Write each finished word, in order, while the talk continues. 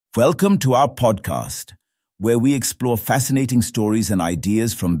Welcome to our podcast, where we explore fascinating stories and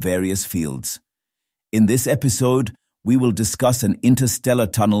ideas from various fields. In this episode, we will discuss an interstellar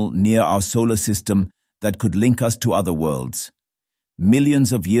tunnel near our solar system that could link us to other worlds.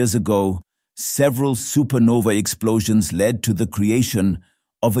 Millions of years ago, several supernova explosions led to the creation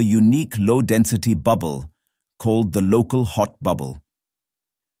of a unique low-density bubble called the local hot bubble.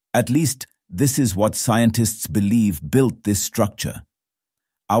 At least, this is what scientists believe built this structure.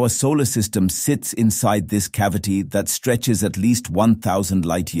 Our solar system sits inside this cavity that stretches at least 1,000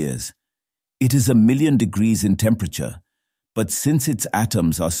 light-years. It is 1,000,000 degrees in temperature, but since its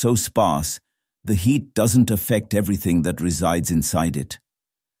atoms are so sparse, the heat doesn't affect everything that resides inside it.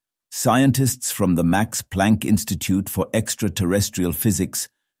 Scientists from the Max Planck Institute for Extraterrestrial Physics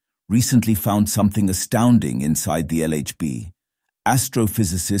recently found something astounding inside the LHB.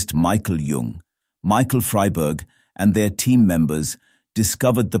 Astrophysicist Michael Freiberg, and their team members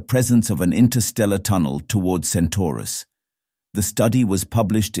discovered the presence of an interstellar tunnel towards Centaurus. The study was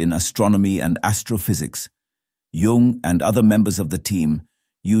published in Astronomy and Astrophysics. Jung and other members of the team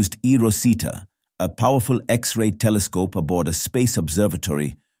used EROSITA, a powerful X-ray telescope aboard a space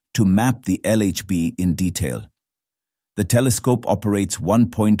observatory, to map the LHB in detail. The telescope operates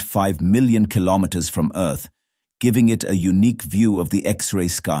 1.5 million kilometers from Earth, giving it a unique view of the X-ray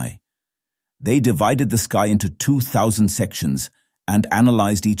sky. They divided the sky into 2,000 sections and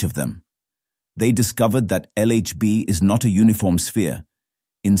analyzed each of them. They discovered that LHB is not a uniform sphere.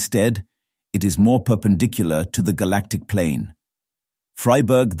 Instead, it is more perpendicular to the galactic plane.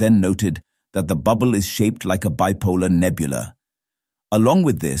 Freiberg then noted that the bubble is shaped like a bipolar nebula. Along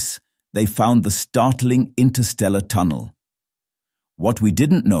with this, they found the startling interstellar tunnel. What we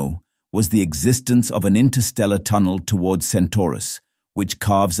didn't know was the existence of an interstellar tunnel towards Centaurus, which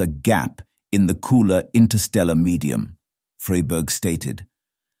carves a gap in the cooler interstellar medium, Freiberg stated.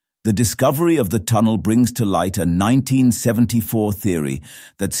 The discovery of the tunnel brings to light a 1974 theory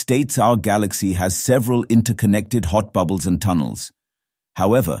that states our galaxy has several interconnected hot bubbles and tunnels.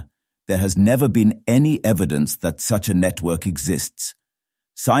 However, there has never been any evidence that such a network exists.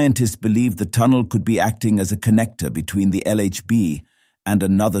 Scientists believe the tunnel could be acting as a connector between the LHB and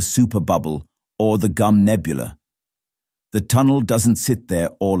another superbubble or the Gum Nebula. The tunnel doesn't sit there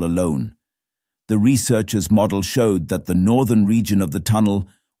all alone. The researchers' model showed that the northern region of the tunnel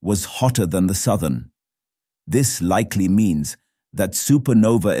was hotter than the southern. This likely means that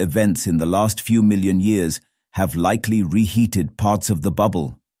supernova events in the last few million years have likely reheated parts of the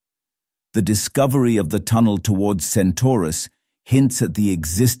bubble. The discovery of the tunnel towards Centaurus hints at the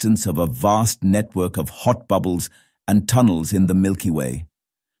existence of a vast network of hot bubbles and tunnels in the Milky Way.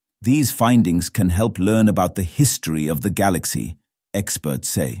 These findings can help learn about the history of the galaxy, experts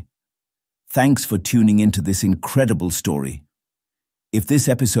say. Thanks for tuning into this incredible story. If this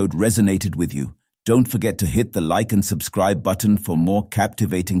episode resonated with you, don't forget to hit the like and subscribe button for more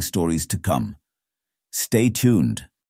captivating stories to come. Stay tuned.